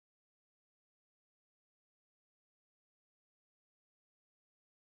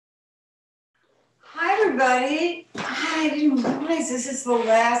everybody. I didn't realize this is the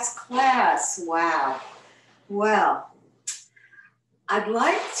last class. Wow. Well, I'd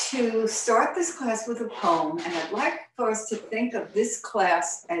like to start this class with a poem, and I'd like for us to think of this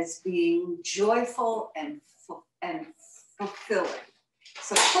class as being joyful and fulfilling.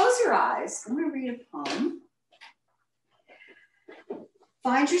 So close your eyes. I'm going to read a poem.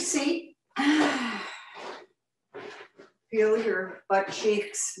 Find your seat. Feel your butt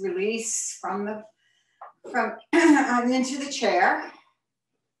cheeks release from into the chair.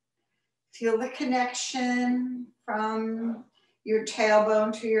 Feel the connection from your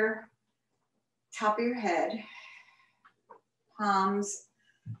tailbone to your top of your head. Palms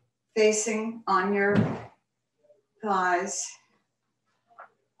facing on your thighs.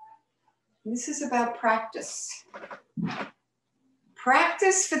 This is about practice.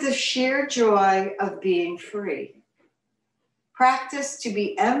 Practice for the sheer joy of being free. Practice to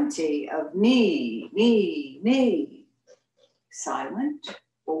be empty of me, me, me. Silent,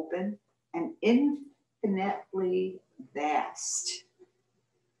 open, and infinitely vast.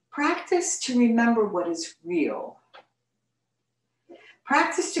 Practice to remember what is real.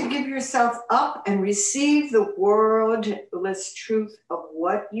 Practice to give yourself up and receive the wordless truth of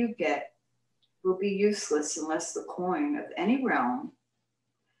what you get will be useless unless the coin of any realm.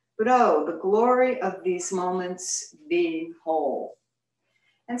 But oh, the glory of these moments being whole.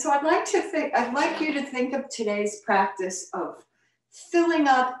 And so I'd like you to think of today's practice of filling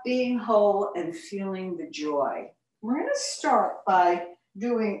up, being whole, and feeling the joy. We're going to start by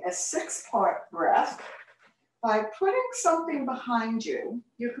doing a 6-part breath by putting something behind you.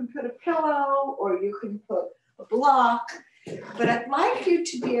 You can put a pillow or you can put a block, but I'd like you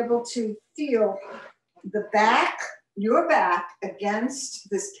to be able to feel the back, your back against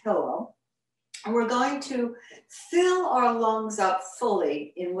this pillow. And we're going to fill our lungs up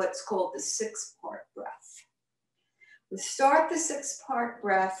fully in what's called the 6-part breath. We start the 6-part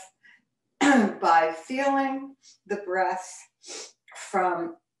breath by feeling the breath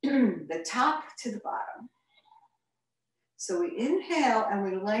from the top to the bottom. So we inhale and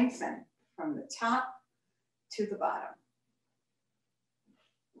we lengthen from the top to the bottom.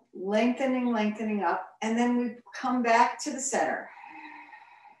 Lengthening, lengthening up, and then we come back to the center.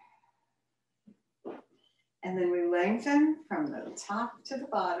 And then we lengthen from the top to the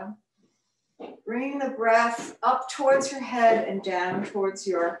bottom. Bring the breath up towards your head and down towards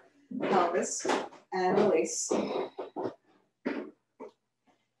your pelvis, and release.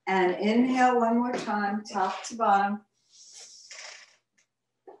 And inhale one more time, top to bottom.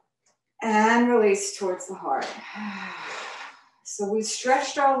 And release towards the heart. So we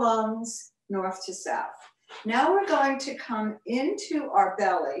stretched our lungs north to south. Now we're going to come into our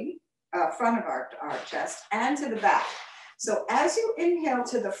belly, front of our chest, and to the back. So as you inhale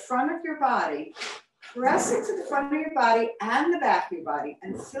to the front of your body, press into the front of your body and the back of your body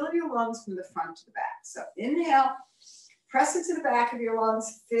and fill your lungs from the front to the back. So inhale, press into the back of your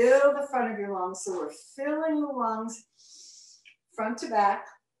lungs, fill the front of your lungs. So we're filling the lungs front to back,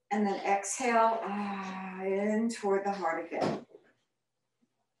 and then exhale in toward the heart again.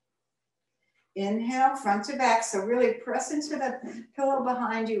 Inhale, front to back. So really press into the pillow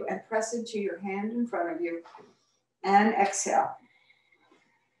behind you and press into your hand in front of you. And exhale.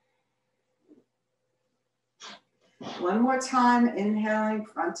 One more time, inhaling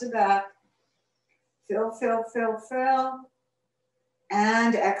front to back. Fill, fill, fill, fill.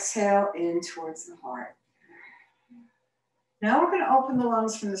 And exhale in towards the heart. Now we're going to open the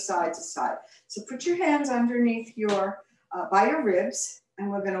lungs from the side to side. So put your hands underneath your, by your ribs. And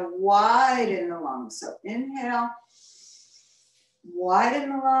we're going to widen the lungs. So inhale, widen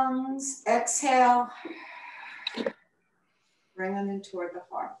the lungs. Exhale, bring them in toward the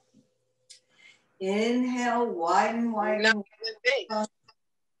heart. Inhale, widen, widen. Not a good thing.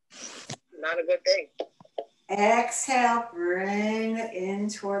 Not a good thing. Exhale, bring it in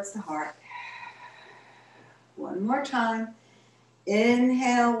towards the heart. One more time.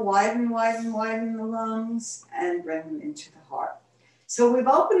 Inhale, widen, widen, widen the lungs and bring them into the heart. So we've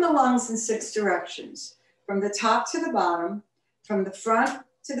opened the lungs in 6 directions, from the top to the bottom, from the front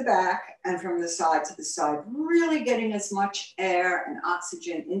to the back, and from the side to the side, really getting as much air and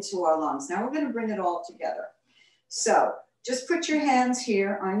oxygen into our lungs. Now we're going to bring it all together. So just put your hands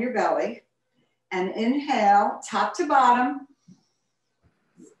here on your belly and inhale, top to bottom,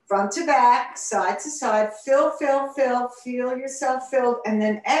 front to back, side to side, fill, fill, fill, feel yourself filled, and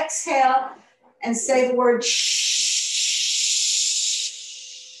then exhale and say the word shh.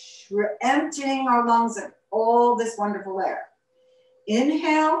 We're emptying our lungs of all this wonderful air.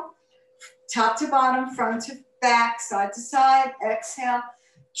 Inhale, top to bottom, front to back, side to side. Exhale.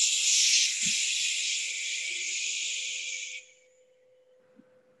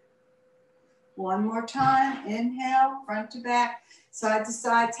 One more time. Inhale, front to back, side to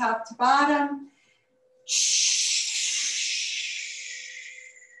side, top to bottom.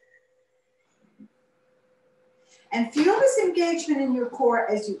 And feel this engagement in your core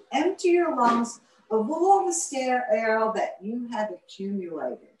as you empty your lungs of all the stale air that you have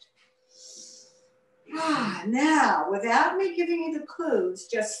accumulated. Now, without me giving you the clues,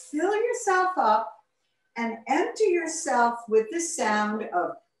 just fill yourself up and empty yourself with the sound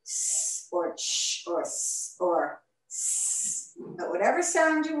of s or ch or s or s, whatever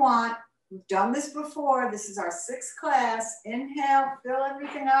sound you want. We've done this before. This is our 6th class. Inhale, fill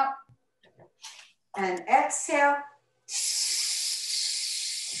everything up. And exhale.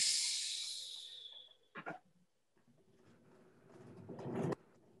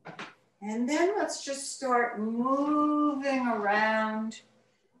 And then let's just start moving around,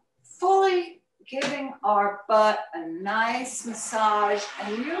 fully giving our butt a nice massage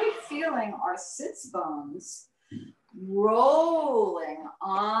and really feeling our sits bones rolling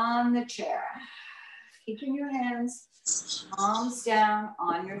on the chair. Keeping your hands, palms down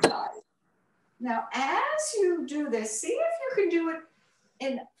on your thighs. Now, as you do this, see if you can do it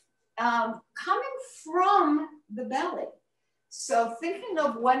in coming from the belly. So thinking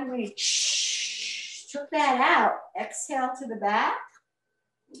of when we took that out, exhale to the back,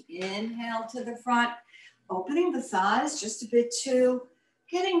 inhale to the front, opening the thighs just a bit too,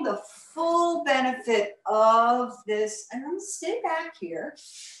 getting the full benefit of this. And then stay back here.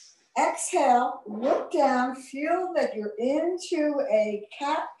 Exhale, look down, feel that you're into a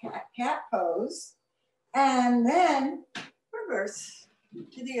cat pose, and then reverse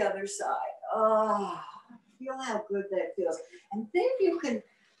to the other side. Oh, feel how good that feels. And think you can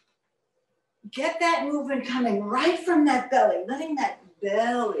get that movement coming right from that belly, letting that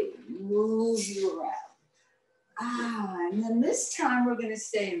belly move you around. And then this time we're going to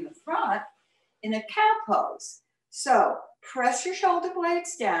stay in the front in a cow pose. So press your shoulder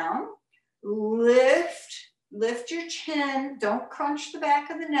blades down, lift your chin, don't crunch the back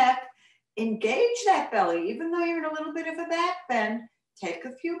of the neck, engage that belly, even though you're in a little bit of a back bend, take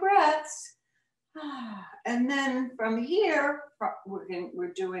a few breaths. And then from here,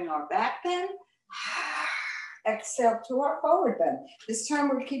 we're doing our back bend, exhale to our forward bend. This time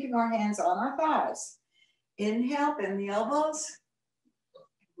we're keeping our hands on our thighs. Inhale, bend the elbows,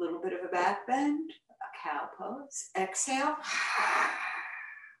 a little bit of a back bend, a cow pose. Exhale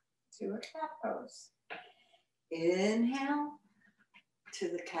to a cow pose. Inhale to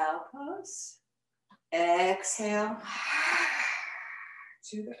the cow pose. Exhale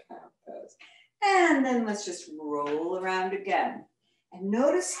to the cow pose. And then let's just roll around again. And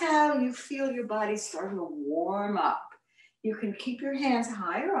notice how you feel your body starting to warm up. You can keep your hands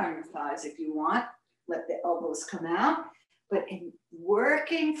higher on your thighs if you want. Let the elbows come out. But in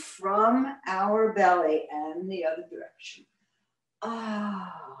working from our belly and the other direction.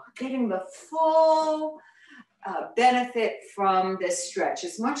 Getting the full benefit from this stretch,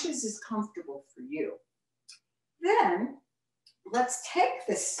 as much as is comfortable for you. Then let's take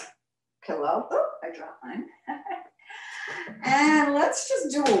this pillow. Oh, I dropped mine. And let's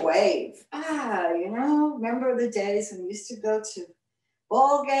just do a wave. You know, remember the days when you used to go to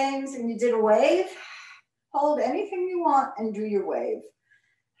ball games and you did a wave? Hold anything you want and do your wave.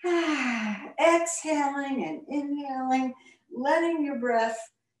 Exhaling and inhaling, letting your breath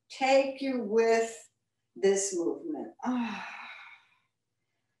take you with this movement.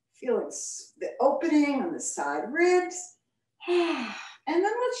 Feeling the opening on the side ribs. And then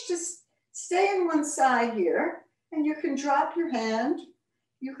let's just stay in one side here, and you can drop your hand.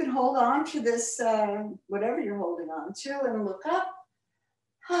 You can hold on to this, whatever you're holding on to, and look up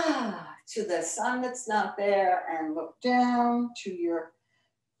to the sun that's not there, and look down to your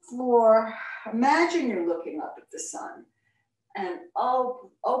floor. Imagine you're looking up at the sun, and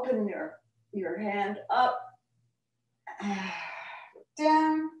open your hand up,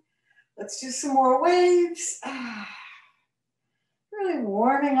 down. Let's do some more waves. Really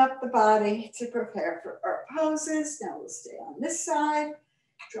warming up the body to prepare for our poses. Now we'll stay on this side,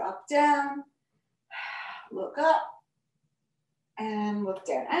 drop down, look up, and look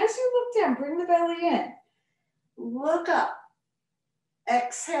down. As you look down, bring the belly in. Look up.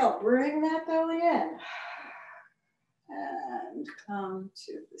 Exhale, bring that belly in. And come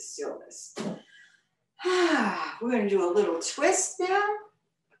to the stillness. We're going to do a little twist now.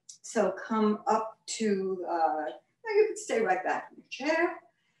 So come up to, you can stay right back in your chair.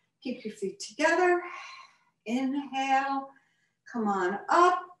 Keep your feet together. Inhale, come on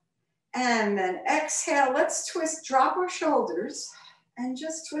up. And then exhale, let's twist, drop our shoulders and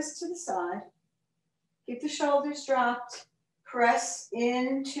just twist to the side. Keep the shoulders dropped. Press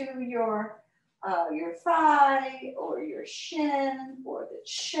into your your thigh or your shin or the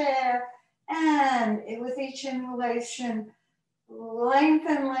chair. And with each inhalation,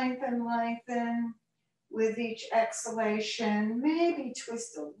 lengthen, lengthen, lengthen. With each exhalation, maybe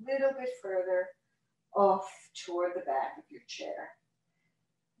twist a little bit further off toward the back of your chair.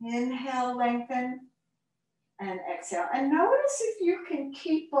 Inhale, lengthen, and exhale. And notice if you can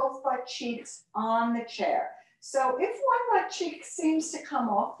keep both butt cheeks on the chair. So if one butt cheek seems to come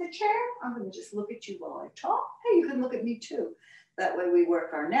off the chair, I'm going to just look at you while I talk. Hey, you can look at me too. That way we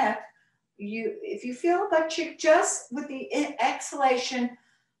work our neck. If you feel a butt cheek, just with the exhalation,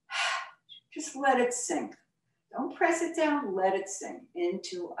 just let it sink. Don't press it down, let it sink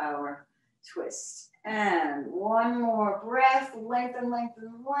into our twist. And one more breath, lengthen,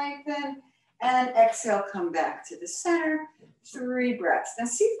 lengthen, lengthen. And exhale, come back to the center. 3 breaths. Now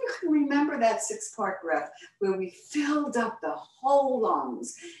see if you can remember that 6-part breath where we filled up the whole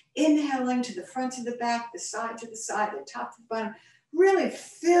lungs. Inhaling to the front to the back, the side to the side, the top to the bottom. Really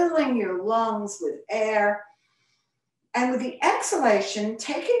filling your lungs with air. And with the exhalation,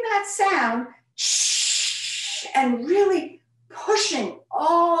 taking that sound and really pushing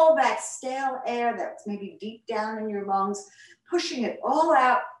all that stale air that's maybe deep down in your lungs, pushing it all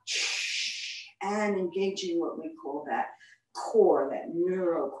out and engaging what we call that core, that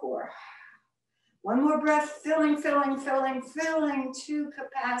neural core. One more breath, filling, filling, filling, filling to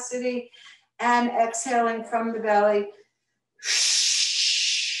capacity, and exhaling from the belly.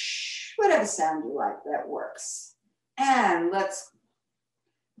 Whatever sound you like, that works. And let's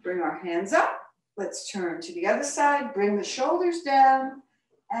bring our hands up. Let's turn to the other side, bring the shoulders down,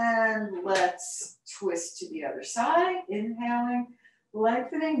 and let's twist to the other side. Inhaling,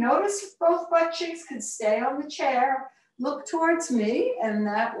 lengthening. Notice if both butt cheeks can stay on the chair. Look towards me, and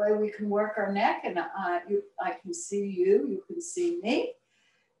that way we can work our neck, and I can see you, you can see me.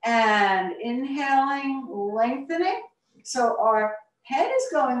 And inhaling, lengthening. So our head is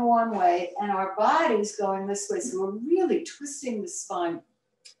going one way, and our body's going this way. So we're really twisting the spine,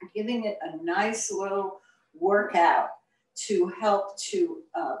 giving it a nice little workout to help to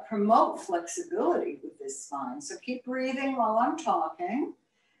promote flexibility with this spine. So keep breathing while I'm talking.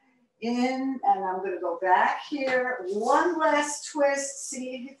 In, and I'm going to go back here. One last twist.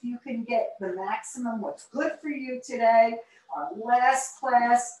 See if you can get the maximum, what's good for you today. Our last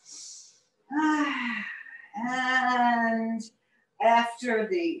class. And after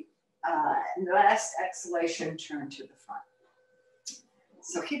the last exhalation, turn to the front.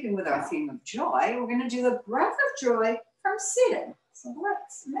 So keeping with our theme of joy, we're going to do the breath of joy from sitting. So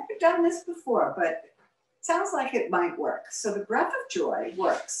let's, never done this before, but it sounds like it might work. So the breath of joy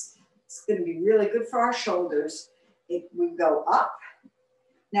works. It's going to be really good for our shoulders. We go up.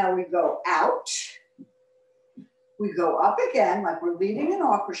 Now we go out. We go up again, like we're leading an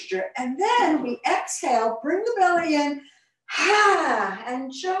orchestra. And then we exhale, bring the belly in,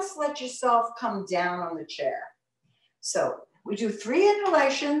 and just let yourself come down on the chair. So we do 3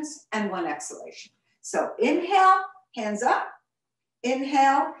 inhalations and 1 exhalation. So inhale, hands up.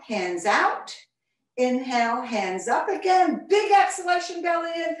 Inhale, hands out. Inhale, hands up again. Big exhalation,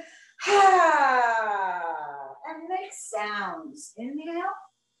 belly in. And make sounds. Inhale,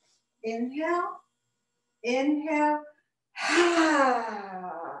 inhale, inhale.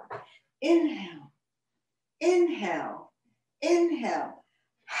 Inhale, inhale, inhale.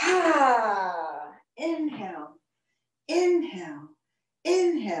 Inhale, inhale,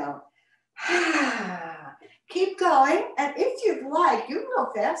 inhale. Keep going, and if you'd like, you can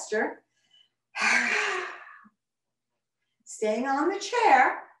go faster. Staying on the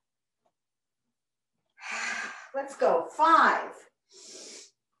chair. Let's go. 5.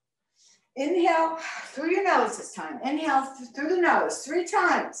 Inhale through your nose this time. Inhale through the nose 3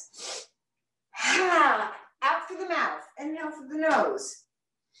 times. Out through the mouth. Inhale through the nose.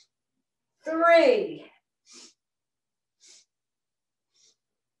 3,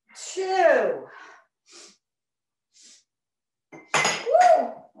 2.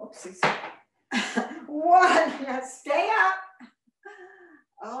 Woo! Oopsies. 1. Now stay up.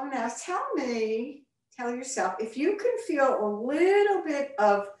 Oh, now tell yourself, if you can feel a little bit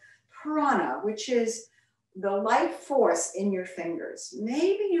of prana, which is the life force in your fingers.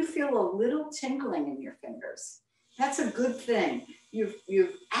 Maybe you feel a little tingling in your fingers. That's a good thing. You've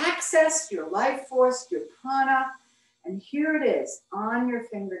accessed your life force, your prana, and here it is on your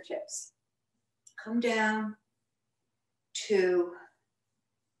fingertips. Come down to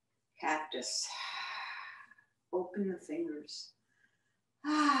cactus. Open the fingers.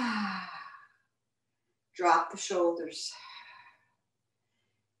 Drop the shoulders.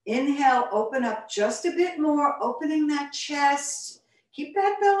 Inhale, open up just a bit more, opening that chest, Keep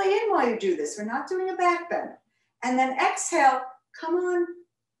that belly in while you do this. We're not doing a back bend. And then exhale, come on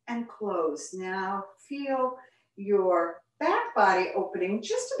and close. Now feel your back body opening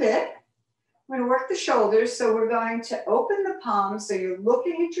just a bit. We're going to work the shoulders, so we're going to open the palms, so you're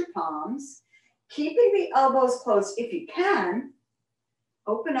looking at your palms, keeping the elbows closed if you can.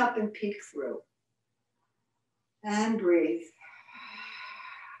 Open up and peek through. And breathe.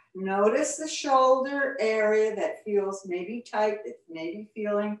 Notice the shoulder area that feels maybe tight, that's maybe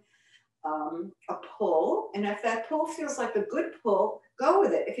feeling a pull. And if that pull feels like a good pull, go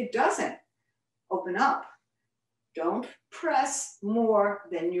with it. If it doesn't, open up. Don't press more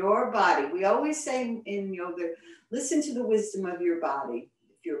than your body. We always say in yoga, listen to the wisdom of your body.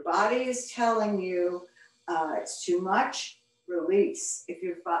 If your body is telling you it's too much, release. If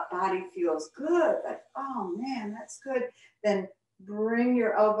your body feels good, like, oh man, that's good, then bring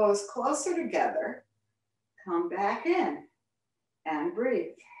your elbows closer together, come back in and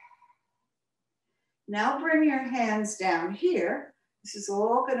breathe. Now bring your hands down here. This is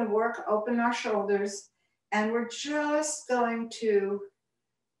all going to work, open our shoulders, and we're just going to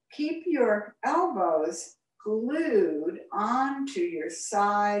keep your elbows glued onto your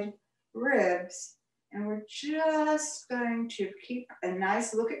side ribs. And we're just going to keep a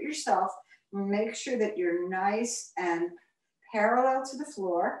nice look at yourself. Make sure that you're nice and parallel to the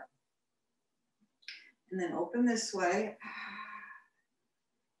floor. And then open this way.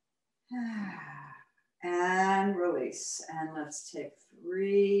 And release. And let's take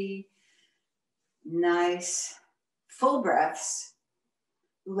 3 nice full breaths.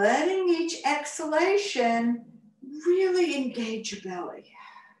 Letting each exhalation really engage your belly.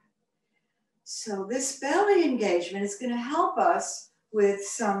 So this belly engagement is going to help us with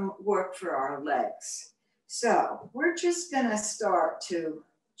some work for our legs. So we're just going to start to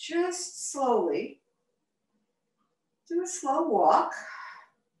just slowly do a slow walk.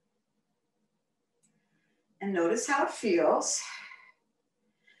 And notice how it feels.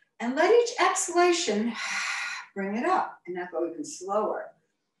 And let each exhalation bring it up. And now go even slower.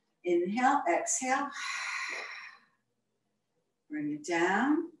 Inhale, exhale. Bring it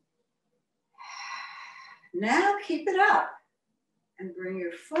down. Now keep it up and bring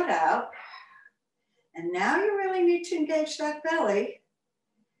your foot out. And now you really need to engage that belly.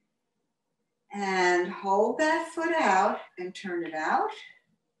 And hold that foot out and turn it out.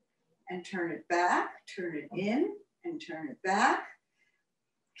 And turn it back, turn it in and turn it back.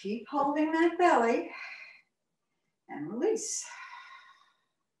 Keep holding that belly and release.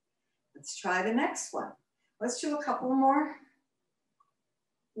 Let's try the next one. Let's do a couple more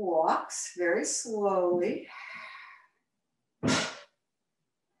walks very slowly.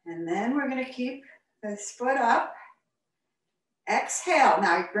 And then we're going to keep this foot up. Exhale.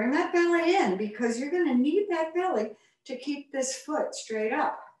 Now you bring that belly in because you're going to need that belly to keep this foot straight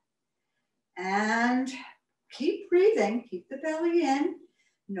up. And keep breathing. Keep the belly in.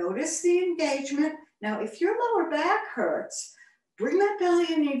 Notice the engagement. Now, if your lower back hurts, bring that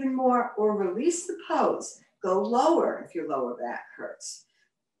belly in even more or release the pose. Go lower if your lower back hurts.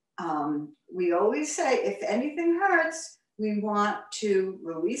 We always say if anything hurts, we want to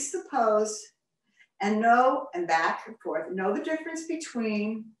release the pose and know, and back and forth, know the difference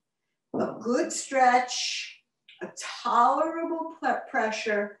between a good stretch, a tolerable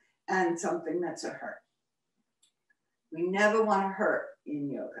pressure, and something that's a hurt. We never want to hurt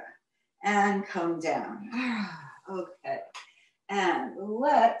in yoga. And come down. Okay. And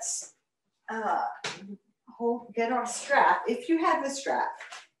let's get our strap. If you have the strap,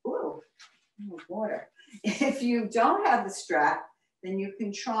 ooh, water. If you don't have the strap, then you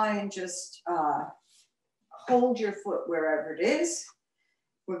can try and just hold your foot wherever it is.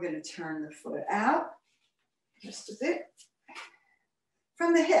 We're going to turn the foot out just a bit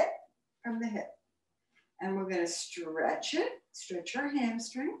from the hip, And we're going to stretch it, stretch our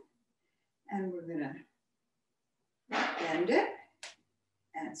hamstring. And we're going to bend it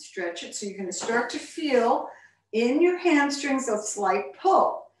and stretch it. So you're going to start to feel in your hamstrings a slight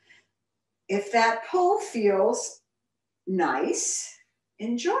pull. If that pull feels nice,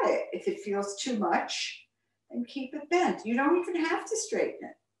 enjoy it. If it feels too much, then keep it bent. You don't even have to straighten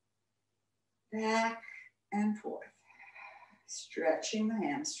it. Back and forth. Stretching the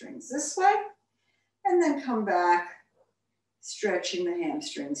hamstrings this way. And then come back, stretching the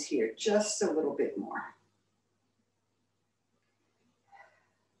hamstrings here just a little bit more.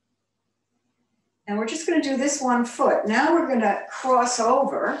 And we're just going to do this one foot. Now we're going to cross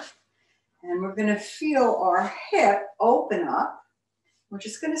over and we're going to feel our hip open up. We're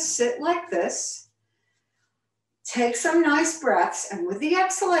just going to sit like this. Take some nice breaths, and with the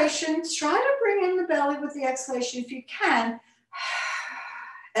exhalation, try to bring in the belly with the exhalation if you can.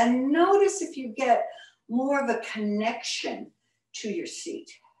 And notice if you get more of a connection to your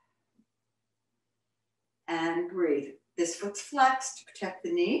seat. And breathe. This foot's flexed to protect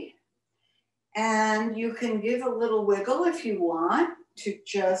the knee. And you can give a little wiggle if you want to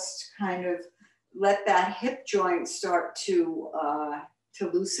just kind of let that hip joint start to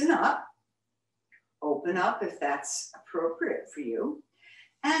loosen up. Open up if that's appropriate for you.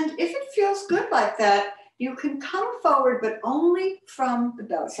 And if it feels good like that, you can come forward, but only from the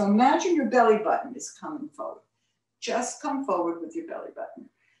belly. So imagine your belly button is coming forward. Just come forward with your belly button.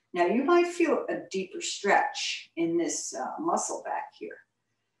 Now you might feel a deeper stretch in this muscle back here.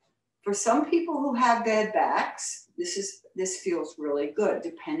 For some people who have bad backs, this feels really good,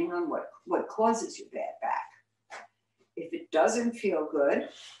 depending on what causes your bad back. If it doesn't feel good,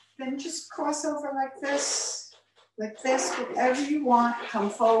 then just cross over like this, whatever you want. Come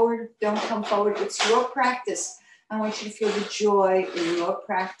forward, don't come forward. It's your practice. I want you to feel the joy in your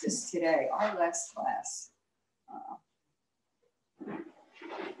practice today, our last class.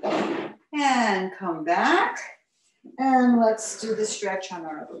 And come back. And let's do the stretch on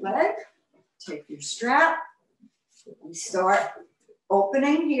our other leg. Take your strap. We start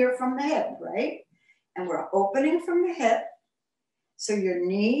opening here from the hip, right? And we're opening from the hip. So your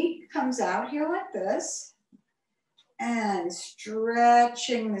knee comes out here like this. And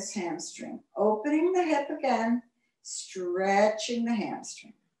stretching this hamstring. Opening the hip again. Stretching the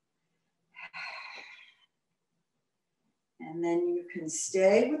hamstring. And then you can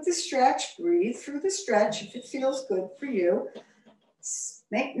stay with the stretch, breathe through the stretch if it feels good for you.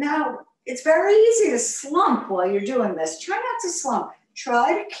 Now, it's very easy to slump while you're doing this. Try not to slump.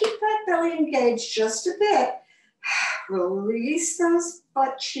 Try to keep that belly engaged just a bit. Release those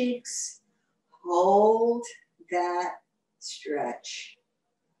butt cheeks. Hold that stretch.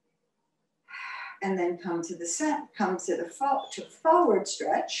 And then come to the forward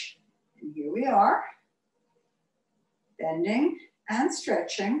stretch. And here we are. Bending and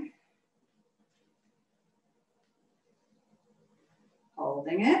stretching.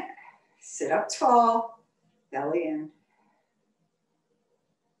 Holding it. Sit up tall. Belly in.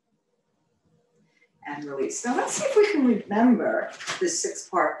 And release. Now let's see if we can remember this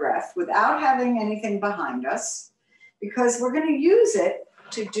 6-part breath without having anything behind us, because we're going to use it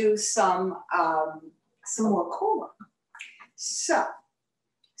to do some more core work. So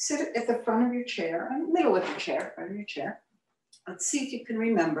sit at the front of your chair, middle of your chair, front of your chair. Let's see if you can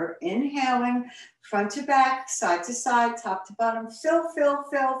remember. Inhaling, front to back, side to side, top to bottom. Fill, fill,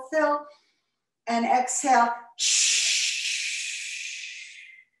 fill, fill. And exhale.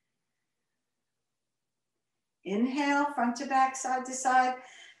 Inhale, front to back, side to side,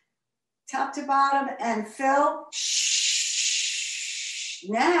 top to bottom, and fill.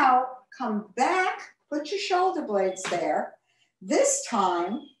 Now, come back, put your shoulder blades there. This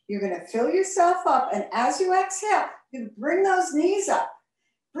time, you're gonna fill yourself up, and as you exhale, you bring those knees up.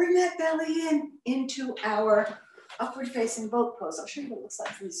 Bring that belly into our upward facing boat pose. I'll show you what it looks like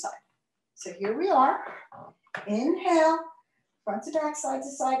from the side. So here we are. Inhale, front to back, side to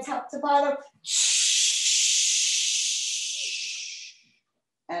side, top to bottom.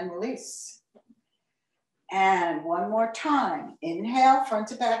 And release. And one more time. Inhale, front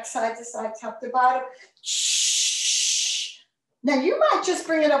to back, side to side, top to bottom. Now you might just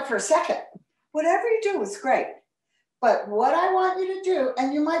bring it up for a second. Whatever you do is great. But what I want you to do,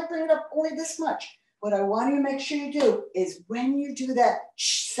 and you might bring it up only this much, what I want you to make sure you do is when you do that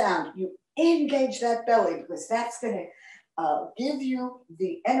sound, you engage that belly, because that's going to give you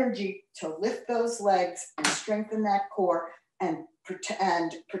the energy to lift those legs and strengthen that core and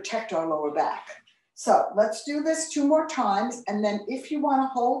protect our lower back. So let's do this 2 more times. And then if you want to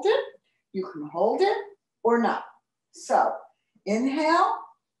hold it, you can hold it or not. So inhale,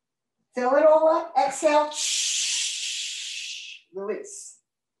 fill it all up, exhale, release.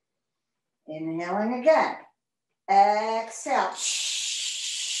 Inhaling again, exhale.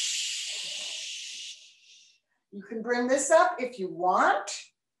 You can bring this up if you want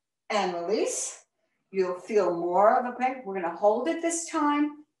and release. You'll feel more of a pain. We're gonna hold it this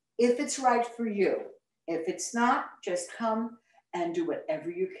time if it's right for you. If it's not, just come and do whatever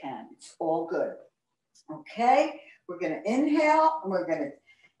you can. It's all good. Okay, we're gonna inhale and we're gonna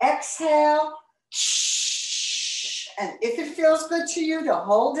exhale. And if it feels good to you to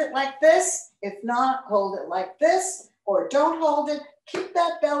hold it like this, if not, hold it like this, or don't hold it, keep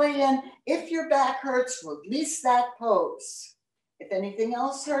that belly in. If your back hurts, release that pose. If anything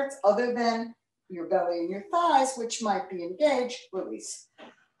else hurts other than your belly and your thighs, which might be engaged, release.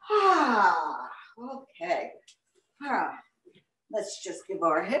 Okay. Let's just give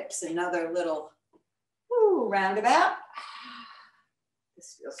our hips another little roundabout.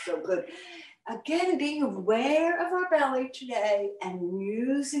 This feels so good. Again, being aware of our belly today and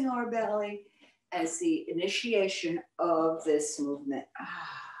using our belly as the initiation of this movement.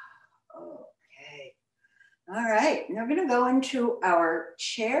 Okay. All right, now we're gonna go into our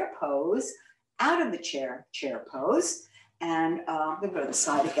chair pose, out of the chair pose. And I'm gonna go to the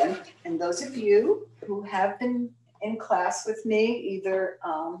side again. And those of you who have been in class with me, either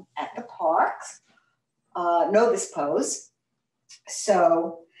at the parks, know this pose.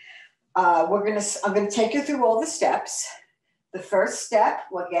 So I'm gonna take you through all the steps. The first step,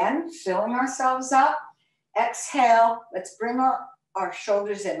 again, filling ourselves up. Exhale, let's bring our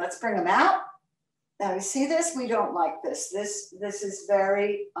shoulders in. Let's bring them out. Now you see this, we don't like this. This is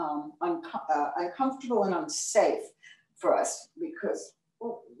very uncomfortable and unsafe for us because,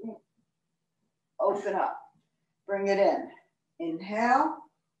 open up, bring it in. Inhale,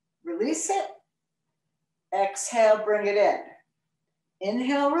 release it. Exhale, bring it in.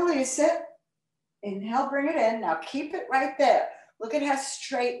 Inhale, release it. Inhale, bring it in. Now keep it right there. Look at how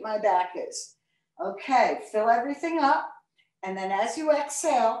straight my back is. Okay, fill everything up. And then as you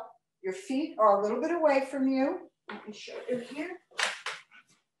exhale, your feet are a little bit away from you. Let me show you here.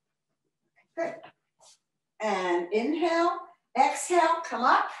 Good. And inhale, exhale, come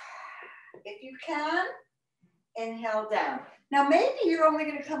up. If you can, inhale down. Now maybe you're only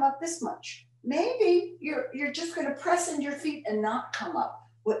going to come up this much. Maybe you're just going to press into your feet and not come up.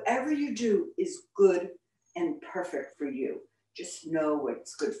 Whatever you do is good and perfect for you. Just know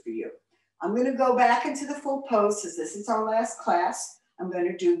what's good for you. I'm going to go back into the full pose since this is our last class. I'm going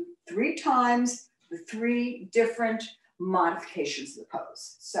to do 3 times the 3 different modifications of the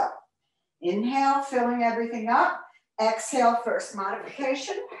pose. So inhale, filling everything up. Exhale, first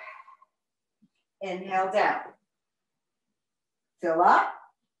modification. Inhale down. Fill up.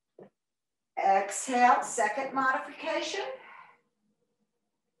 Exhale, second modification.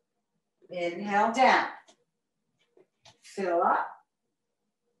 Inhale down. Fill up.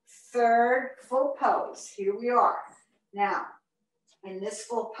 Third full pose. Here we are. Now, in this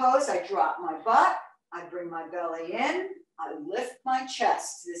full pose, I drop my butt. I bring my belly in. I lift my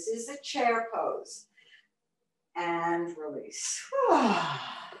chest. This is a chair pose. And release.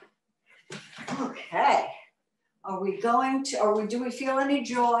 Okay. Do we feel any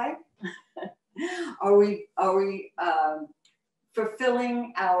joy? Are we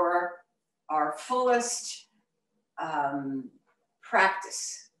fulfilling our fullest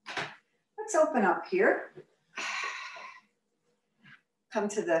practice? Let's open up here. Come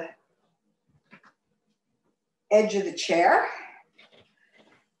to the edge of the chair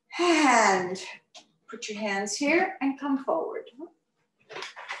and put your hands here and come forward.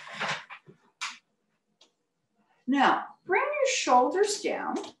 Now, bring your shoulders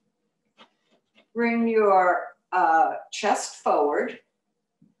down. Bring your chest forward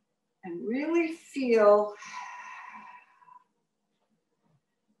and really feel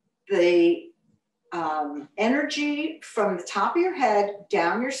the energy from the top of your head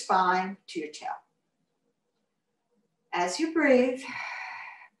down your spine to your tail. As you breathe,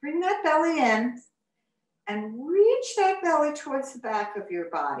 bring that belly in and reach that belly towards the back of your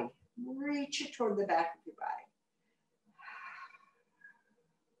body. Reach it toward the back of your body.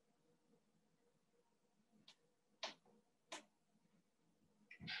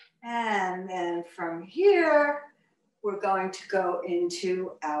 And then from here, we're going to go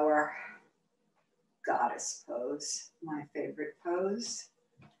into our goddess pose, my favorite pose.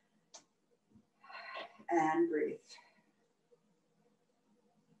 And breathe.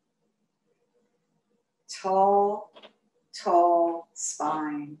 Tall, tall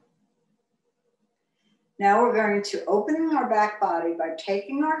spine. Now we're going to open our back body by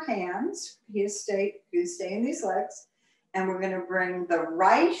taking our hands, you stay in these legs, and we're going to bring the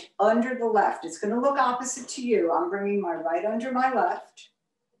right under the left. It's going to look opposite to you. I'm bringing my right under my left.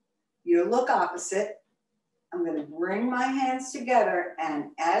 You look opposite. I'm going to bring my hands together,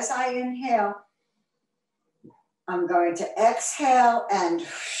 and as I inhale, I'm going to exhale and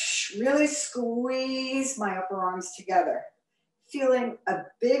really squeeze my upper arms together, feeling a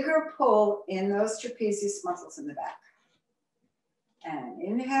bigger pull in those trapezius muscles in the back. And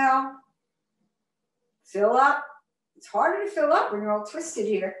inhale, fill up. It's harder to fill up when you're all twisted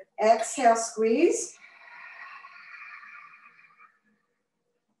here. Exhale, squeeze.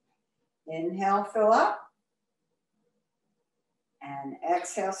 Inhale, fill up. And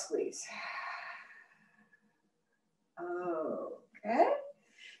exhale, squeeze. Okay.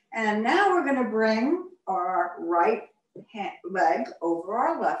 And now we're going to bring our right leg over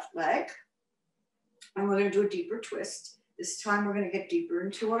our left leg. And we're going to do a deeper twist. This time we're going to get deeper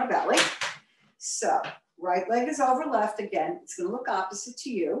into our belly. So Right leg is over left again. It's going to look opposite to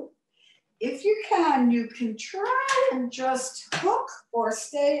you. If you can try and just hook or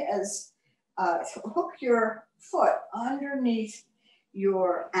stay as, hook your foot underneath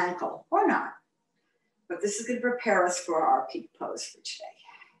your ankle or not. But this is going to prepare us for our peak pose for today.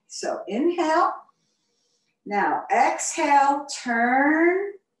 So inhale. Now exhale,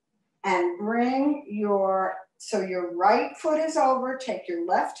 turn and bring your right foot is over. Take your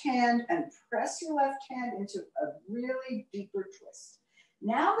left hand and press your left hand into a really deeper twist.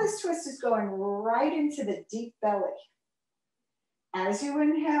 Now this twist is going right into the deep belly. As you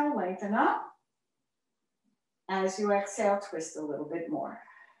inhale, lengthen up. As you exhale, twist a little bit more.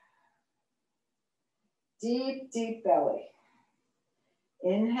 Deep, deep belly.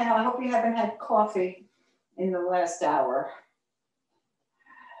 Inhale. I hope you haven't had coffee in the last hour.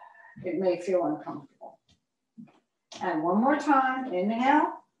 It may feel uncomfortable. And one more time.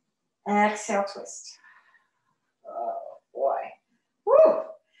 Inhale. Exhale, twist. Oh, boy. Woo.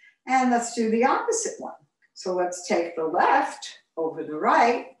 And let's do the opposite one. So let's take the left over the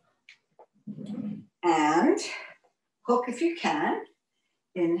right and hook if you can.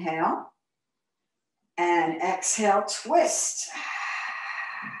 Inhale. And exhale, twist.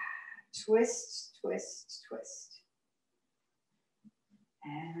 Twist, twist, twist.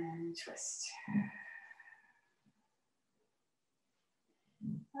 And twist.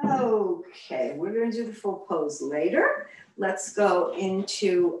 Okay, we're going to do the full pose later. Let's go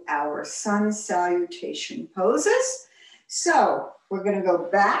into our sun salutation poses. So we're going to go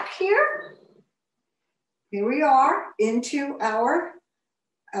back here. Here we are into our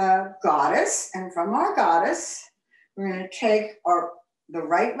goddess, and from our goddess, we're going to take the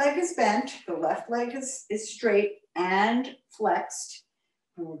right leg is bent, the left leg is straight and flexed,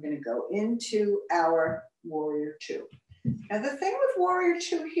 and we're going to go into our warrior two. Now the thing with warrior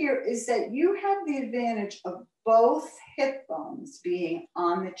two here is that you have the advantage of both hip bones being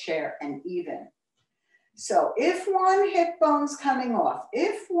on the chair and even. So if one hip bone's coming off,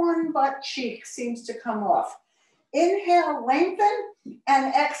 if one butt cheek seems to come off, inhale, lengthen,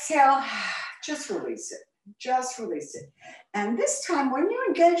 and exhale, just release it. Just release it. And this time, when you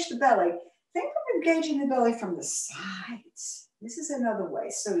engage the belly, think of engaging the belly from the sides. This is another way.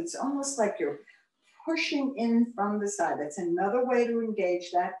 So it's almost like you're pushing in from the side. That's another way to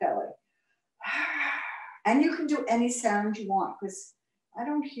engage that belly. And you can do any sound you want because I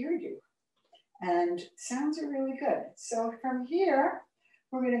don't hear you. And sounds are really good. So from here,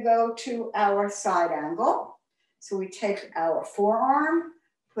 we're going to go to our side angle. So we take our forearm,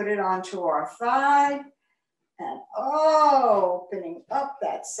 put it onto our thigh, and opening up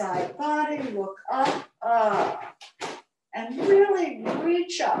that side body, look up, and really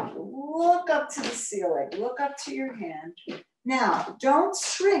reach up, look up to the ceiling, look up to your hand. Now, don't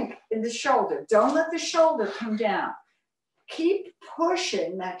shrink in the shoulder. Don't let the shoulder come down. Keep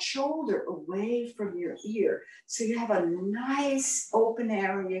pushing that shoulder away from your ear so you have a nice open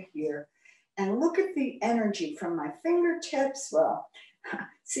area here. And look at the energy from my fingertips. Well,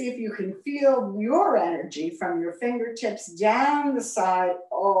 see if you can feel your energy from your fingertips down the side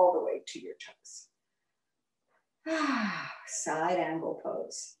all the way to your toes. Side angle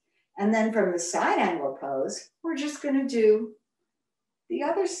pose. And then from the side angle pose, we're just going to do the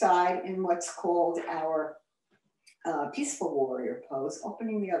other side in what's called our peaceful warrior pose,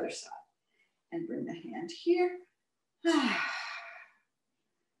 opening the other side. And bring the hand here.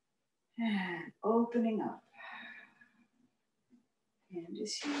 And opening up. Hand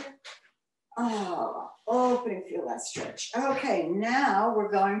is here. Oh, opening, feel that stretch. Okay, now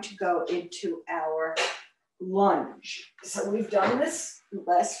we're going to go into our lunge. So we've done this the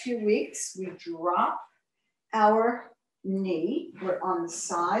last few weeks. We drop our knee. We're on the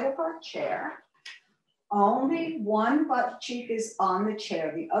side of our chair. Only one butt cheek is on the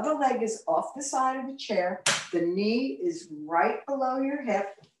chair. The other leg is off the side of the chair. The knee is right below your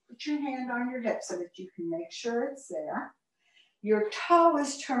hip. Put your hand on your hip so that you can make sure it's there. Your toe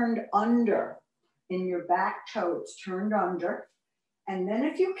is turned under. In your back toe, it's turned under. And then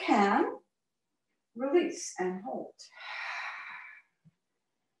if you can, release and hold.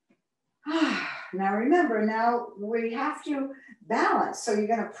 Now remember, now we have to balance. So you're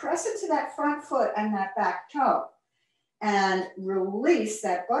going to press into that front foot and that back toe and release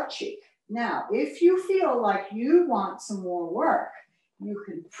that butt cheek. Now, if you feel like you want some more work, you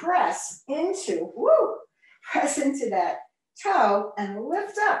can press into that toe and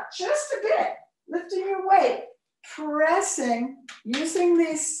lift up just a bit, lifting your weight, pressing, using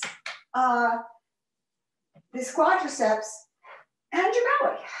these quadriceps and your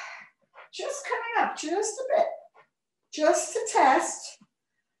belly. Just coming up just a bit, just to test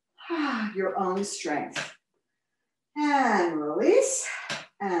your own strength. And release.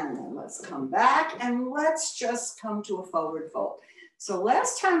 And then let's come back and let's just come to a forward fold. So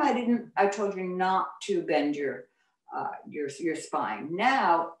last time I told you not to bend your spine.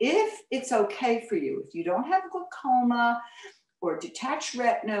 Now, if it's okay for you, if you don't have glaucoma or detached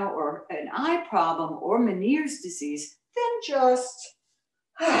retina or an eye problem or Meniere's disease, then just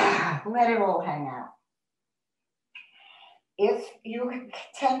let it all hang out. If you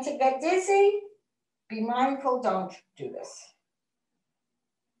tend to get dizzy, be mindful, don't do this.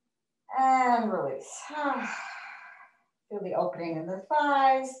 And release. Feel the opening in the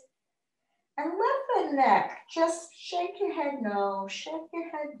thighs. And let the neck, just shake your head no, shake your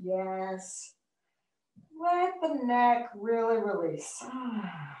head yes. Let the neck really release.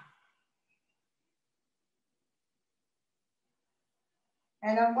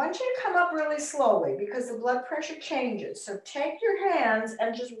 And I want you to come up really slowly because the blood pressure changes. So take your hands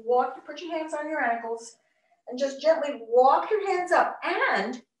and just put your hands on your ankles and just gently walk your hands up.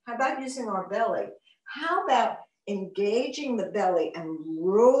 And how about using our belly? How about engaging the belly and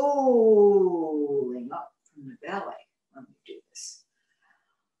rolling up from the belly when we do this?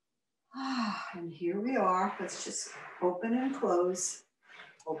 And here we are. Let's just open and close,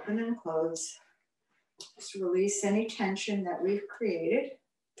 open and close. Just release any tension that we've created.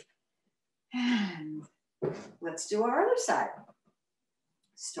 And let's do our other side.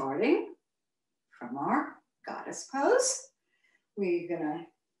 Starting from our goddess pose, we're gonna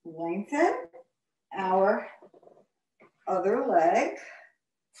lengthen our other leg,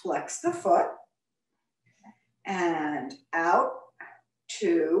 flex the foot, and out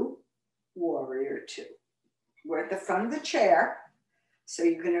to warrior two. We're at the front of the chair. So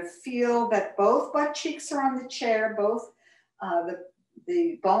you're going to feel that both butt cheeks are on the chair, both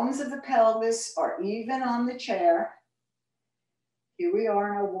the bones of the pelvis are even on the chair. Here we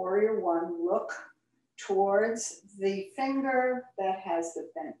are in our warrior one. Look towards the finger that has the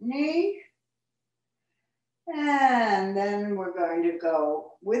bent knee. And then we're going to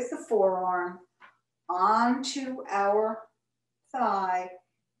go with the forearm onto our thigh,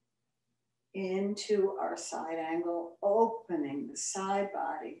 into our side angle, opening the side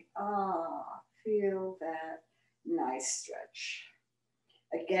body. Feel that nice stretch.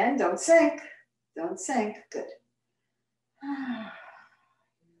 Again, don't sink, don't sink, good.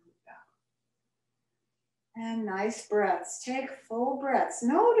 And nice breaths, take full breaths.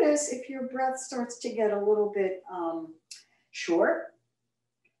 Notice if your breath starts to get a little bit short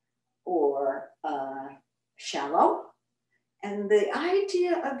or shallow. And the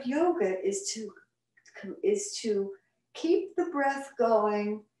idea of yoga is to keep the breath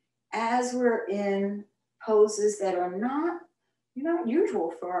going as we're in poses that are not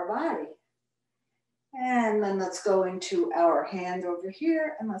usual for our body. And then let's go into our hand over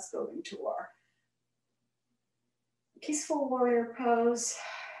here and let's go into our peaceful warrior pose.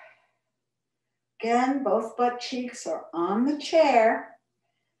 Again, both butt cheeks are on the chair.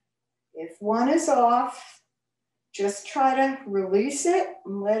 If one is off, just try to release it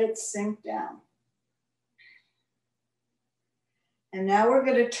and let it sink down. And now we're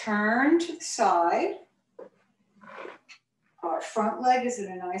going to turn to the side. Our front leg is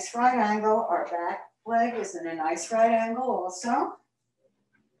in a nice right angle. Our back leg is in a nice right angle also.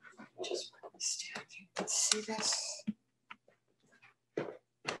 Just put this down. Let's see this.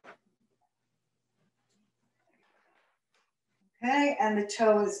 Okay, and the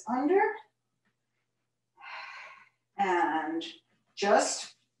toe is under. And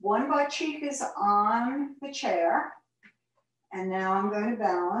just one butt cheek is on the chair. And now I'm going to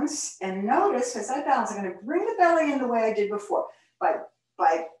balance. And notice as I balance, I'm going to bring the belly in the way I did before by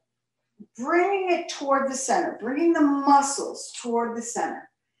bringing it toward the center, bringing the muscles toward the center.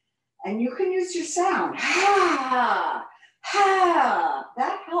 And you can use your sound. Ha, ha.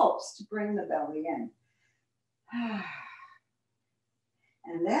 That helps to bring the belly in.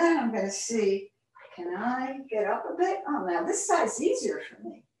 And then I'm going to see, can I get up a bit? Oh, now this side's easier for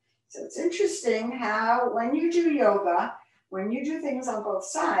me. So it's interesting how when you do yoga, when you do things on both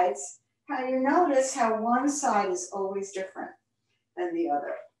sides, how you notice how one side is always different than the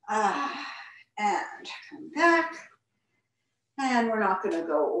other. And come back. And we're not going to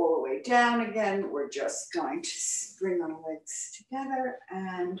go all the way down again. We're just going to bring our legs together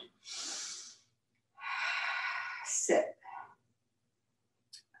and sit.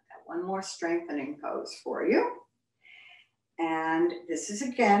 I've got one more strengthening pose for you. And this is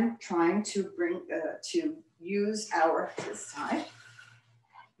again trying to bring to use our this side.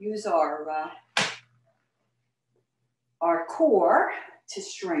 Use our core to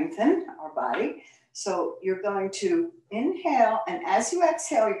strengthen our body. So you're going to inhale, and as you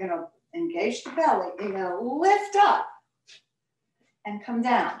exhale, you're going to engage the belly. You're gonna lift up and come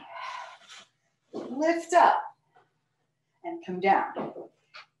down. Lift up and come down.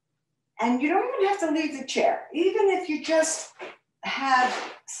 And you don't even have to leave the chair. Even if you just have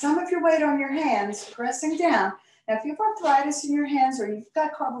some of your weight on your hands, pressing down. Now, if you have arthritis in your hands or you've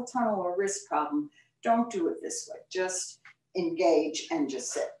got carpal tunnel or wrist problem, don't do it this way. Just engage and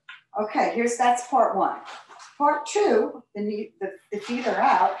just sit. Okay, that's part one. Part two, the feet are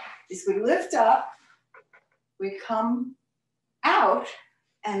out, is we lift up, we come out,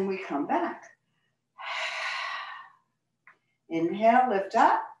 and we come back. Inhale, lift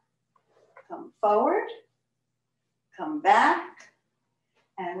up, come forward, come back,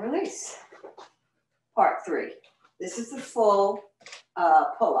 and release. Part three. This is the full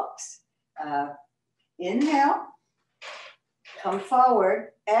pull-ups. Inhale, come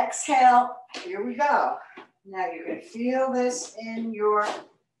forward, exhale, here we go. Now you're gonna feel this in your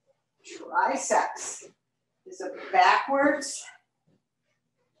triceps. This is backwards,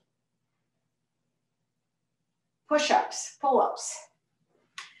 push-ups, pull-ups.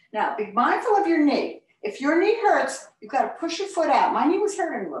 Now be mindful of your knee. If your knee hurts, you've got to push your foot out. My knee was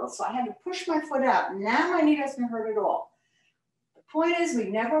hurting a little, so I had to push my foot out. Now my knee doesn't hurt at all. The point is, we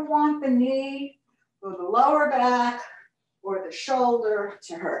never want the knee or the lower back or the shoulder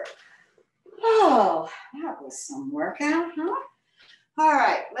to hurt. Oh, that was some workout, huh? All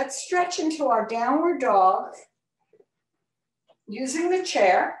right, let's stretch into our downward dog using the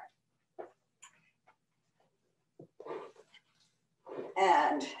chair.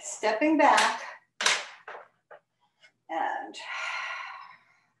 And stepping back. And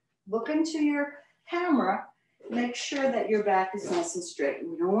look into your camera, make sure that your back is nice and straight.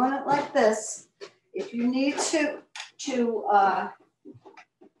 You don't want it like this. If you need to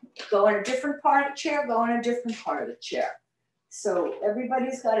go in a different part of the chair, go in a different part of the chair. So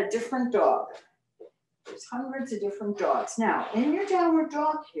everybody's got a different dog. There's hundreds of different dogs. Now, in your downward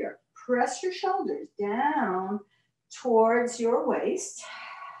dog here, press your shoulders down towards your waist.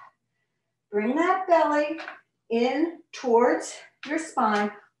 Bring that belly in towards your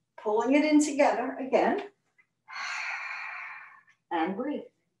spine, pulling it in together again, and breathe.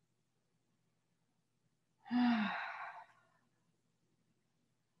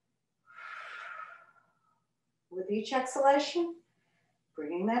 With each exhalation,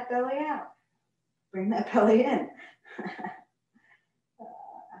 bringing that belly out, bring that belly in.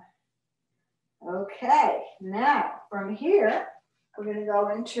 Okay, now from here, we're going to go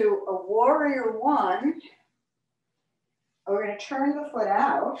into a warrior one. We're going to turn the foot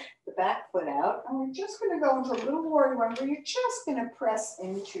out, the back foot out, and we're just going to go into a little warrior one where you're just going to press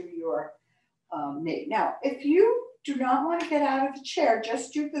into your knee. Now, if you do not want to get out of the chair,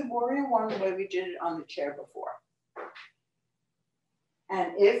 just do the warrior one the way we did it on the chair before.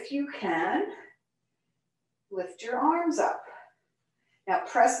 And if you can, lift your arms up. Now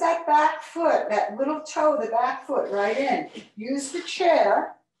press that back foot, that little toe, the back foot right in. Use the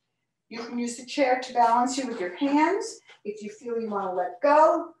chair. You can use the chair to balance you with your hands. If you feel you want to let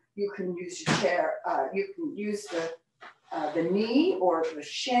go, you can use your chair. You can use the knee or the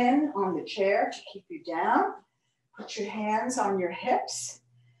shin on the chair to keep you down. Put your hands on your hips.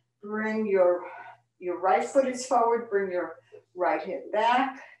 Bring your right foot is forward. Bring your right hip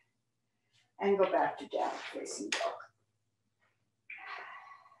back, and go back to down facing dog.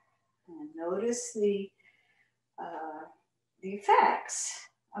 And notice the effects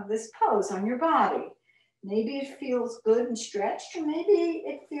of this pose on your body. Maybe it feels good and stretched, or maybe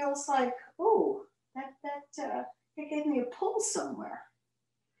it feels like, oh, that gave me a pull somewhere.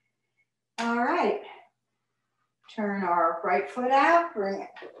 All right. Turn our right foot out, bring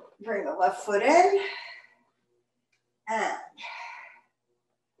the left foot in, and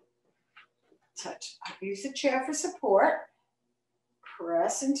touch. Use the chair for support.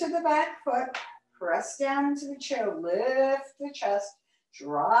 Press into the back foot, press down into the chair, lift the chest,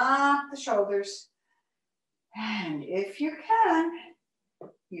 drop the shoulders. And if you can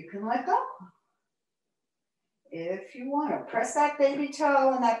let go. If you want to, press that baby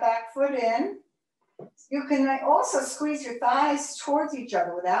toe and that back foot in. You can also squeeze your thighs towards each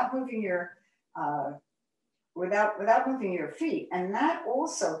other without moving your moving your feet, and that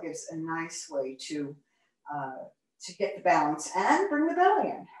also gives a nice way to get the balance and bring the belly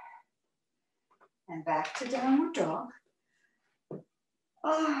in. And back to downward dog.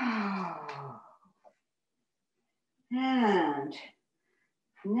 Oh. And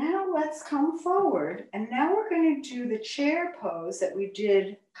now let's come forward, and now we're going to do the chair pose that we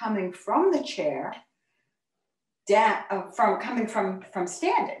did coming from the chair, coming from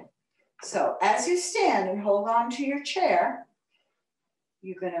standing. So as you stand and hold on to your chair,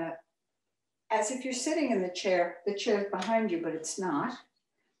 you're going to as if you're sitting in the chair's behind you, but it's not.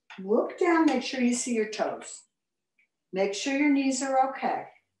 Look down, make sure you see your toes. Make sure your knees are okay.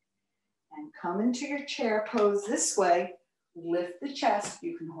 And come into your chair pose this way. Lift the chest.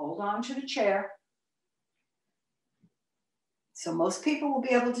 You can hold on to the chair. So most people will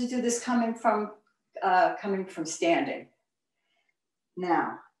be able to do this coming from standing.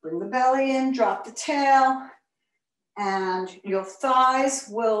 Now, bring the belly in, drop the tail, and your thighs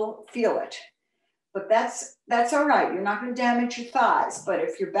will feel it. But that's all right. You're not going to damage your thighs. But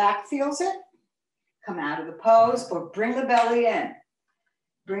if your back feels it, come out of the pose or bring the belly in.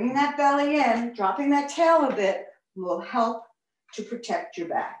 Bringing that belly in, dropping that tail a bit will help to protect your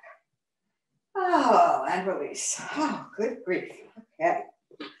back. Oh, and release. Oh, good grief. Okay.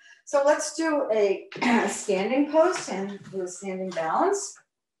 So let's do a standing pose and do a standing balance.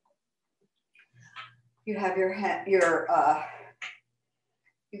 You have you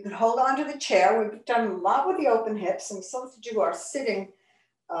can hold on to the chair. We've done a lot with the open hips, and we still have to do our sitting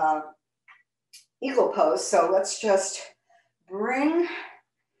eagle pose. So let's try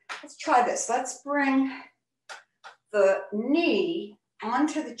this. Let's bring the knee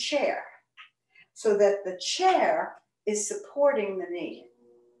onto the chair so that the chair is supporting the knee.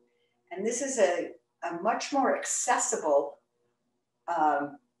 And this is a much more accessible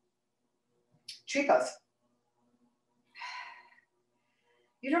tree pose.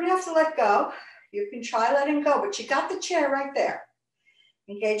 You don't have to let go. You can try letting go, but you got the chair right there.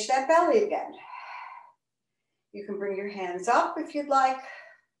 Engage that belly again. You can bring your hands up if you'd like.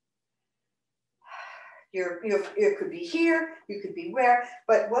 You could be here, you could be where,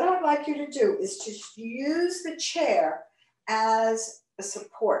 but what I'd like you to do is to use the chair as a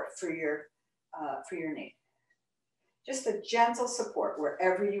support for your knee. Just a gentle support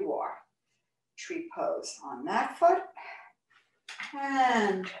wherever you are. Tree pose on that foot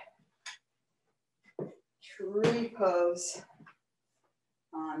and tree pose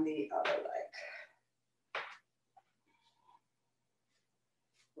on the other leg.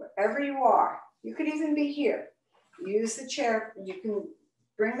 Wherever you are. You could even be here. Use the chair. You can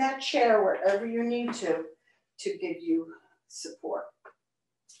bring that chair wherever you need to give you support.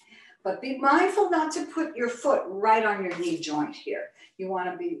 But be mindful not to put your foot right on your knee joint here. You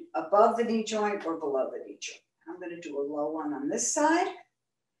want to be above the knee joint or below the knee joint. I'm going to do a low one on this side.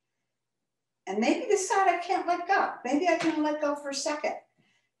 And maybe this side I can't let go. Maybe I can let go for a second.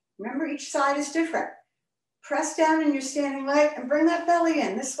 Remember, each side is different. Press down in your standing leg and bring that belly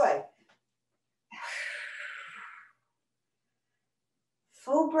in this way.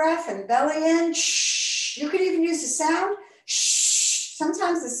 Full breath and belly in. Shh. You could even use the sound. Shh.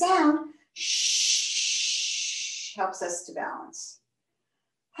 Sometimes the sound shh helps us to balance.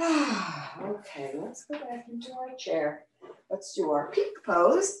 Okay, let's go back into our chair. Let's do our peak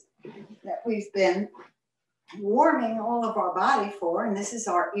pose that we've been warming all of our body for, and this is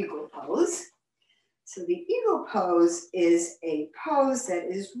our eagle pose. So the eagle pose is a pose that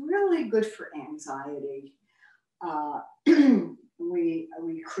is really good for anxiety. We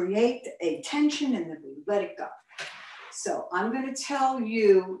create a tension and then we let it go. So I'm going to tell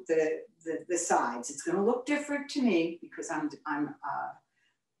you the sides. It's going to look different to me because I'm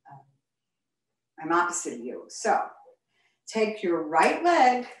opposite of you. So take your right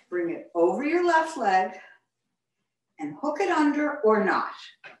leg, bring it over your left leg, and hook it under or not.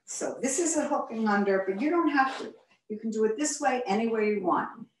 So this is a hooking under, but you don't have to. You can do it this way, any way you want.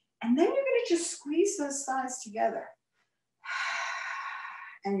 And then you're going to just squeeze those thighs together.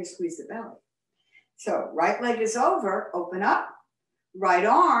 And you squeeze the belly. So right leg is over, open up. Right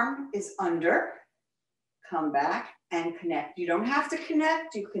arm is under, come back and connect. You don't have to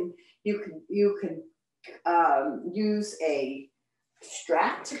connect. You can use a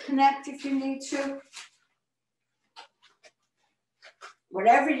strap to connect if you need to.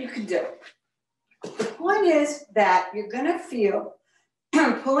 Whatever you can do. The point is that you're going to feel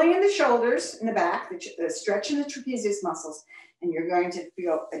pulling in the shoulders in the back, the stretch in the trapezius muscles, and you're going to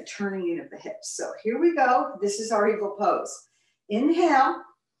feel a turning in of the hips. So here we go. This is our eagle pose. Inhale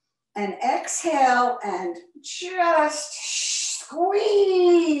and exhale and just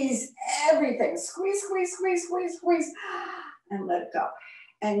squeeze everything. Squeeze, squeeze, squeeze, squeeze, squeeze, and let it go.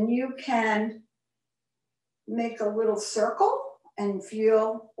 And you can make a little circle and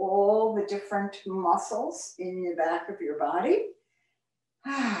feel all the different muscles in the back of your body.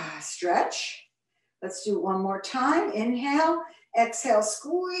 Stretch. Let's do it one more time. Inhale, exhale,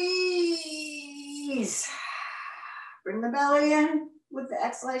 squeeze. Bring the belly in with the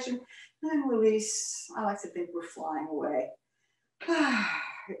exhalation, and then release. I like to think we're flying away. Here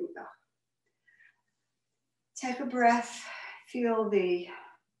we go. Take a breath. Feel the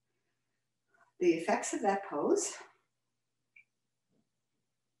the effects of that pose.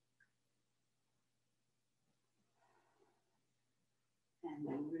 And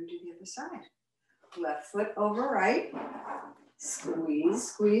then we're going to do the other side. Left foot over right.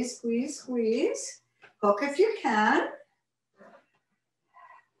 Squeeze, squeeze, squeeze, squeeze. Hook if you can.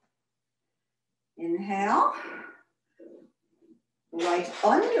 Inhale. Right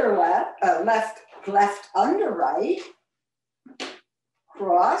under left, left under right.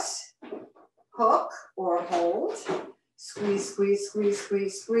 Cross, hook or hold. Squeeze, squeeze, squeeze,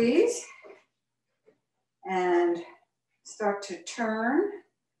 squeeze, squeeze. And start to turn.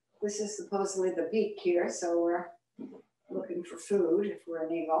 This is supposedly the beak here, so we're looking for food if we're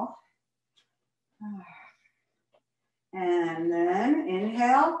an eagle. And then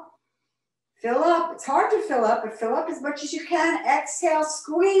inhale, fill up. It's hard to fill up, but fill up as much as you can. Exhale,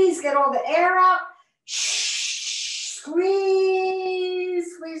 squeeze, get all the air out. Squeeze,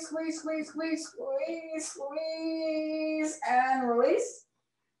 squeeze, squeeze, squeeze, squeeze, squeeze, squeeze, and release.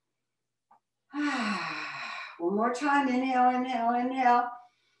 One more time, inhale, inhale, inhale.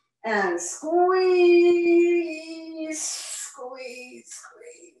 And squeeze, squeeze,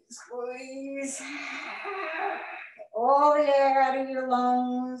 squeeze, squeeze. All the air out of your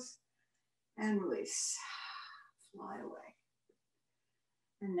lungs. And release. Fly away.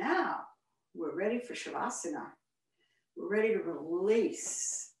 And now we're ready for Shavasana. We're ready to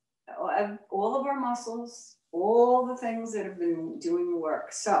release all of our muscles, all the things that have been doing the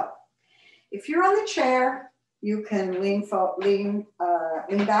work. So if you're on the chair, you can lean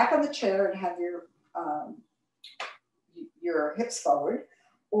back on the chair and have your hips forward.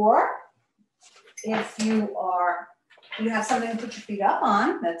 Or if you have something to put your feet up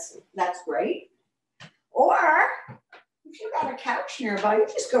on, that's great. Or if you've got a couch nearby, you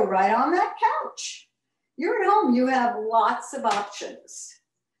just go right on that couch. You're at home, you have lots of options.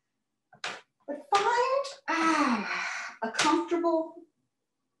 But find a comfortable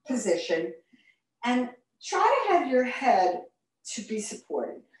position and try to have your head to be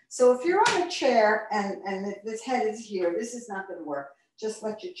supported. So if you're on a chair and this head is here, this is not going to work. Just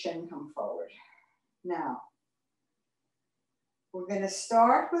let your chin come forward. Now, we're going to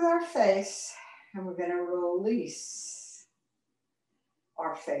start with our face and we're going to release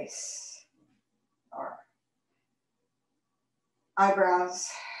our face, our eyebrows,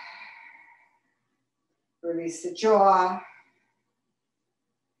 release the jaw,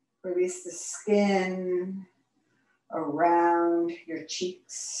 release the skin around your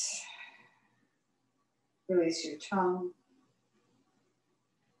cheeks, release your tongue.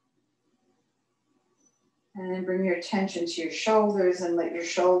 And then bring your attention to your shoulders and let your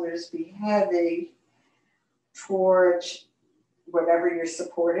shoulders be heavy towards whatever your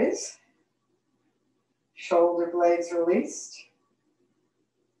support is. Shoulder blades released.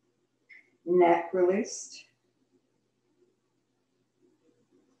 Neck released.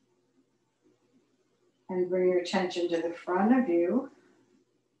 And bring your attention to the front of you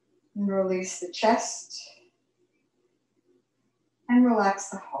and release the chest and relax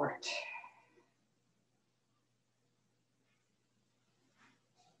the heart.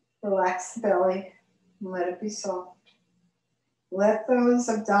 Relax the belly and let it be soft. Let those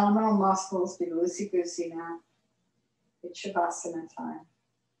abdominal muscles be loosey-goosey now. It's Shavasana time.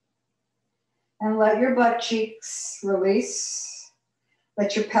 And let your butt cheeks release.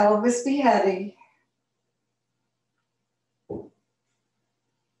 Let your pelvis be heavy.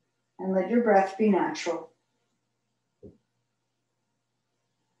 And let your breath be natural.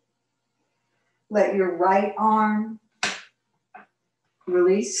 Let your right arm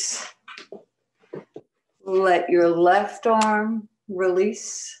release. Let your left arm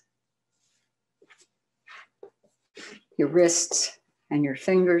release. Your wrists and your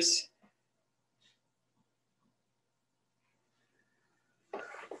fingers.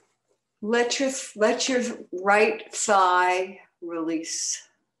 Let your right thigh release.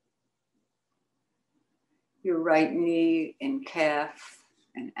 Your right knee and calf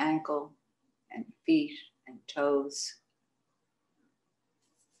and ankle and feet and toes.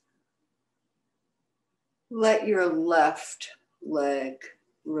 Let your left leg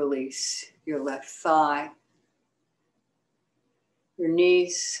release, your left thigh, your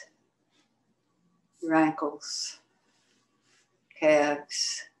knees, your ankles,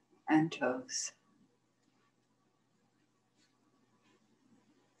 calves, and toes.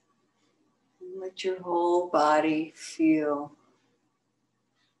 And let your whole body feel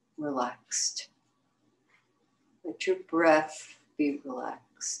relaxed. Let your breath be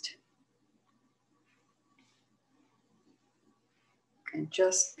relaxed. And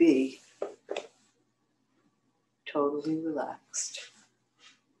just be totally relaxed.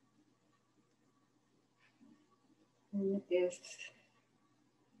 And if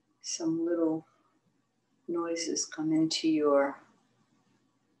some little noises come into your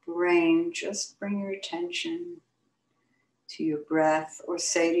brain, just bring your attention to your breath or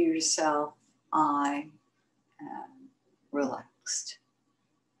say to yourself, I am relaxed.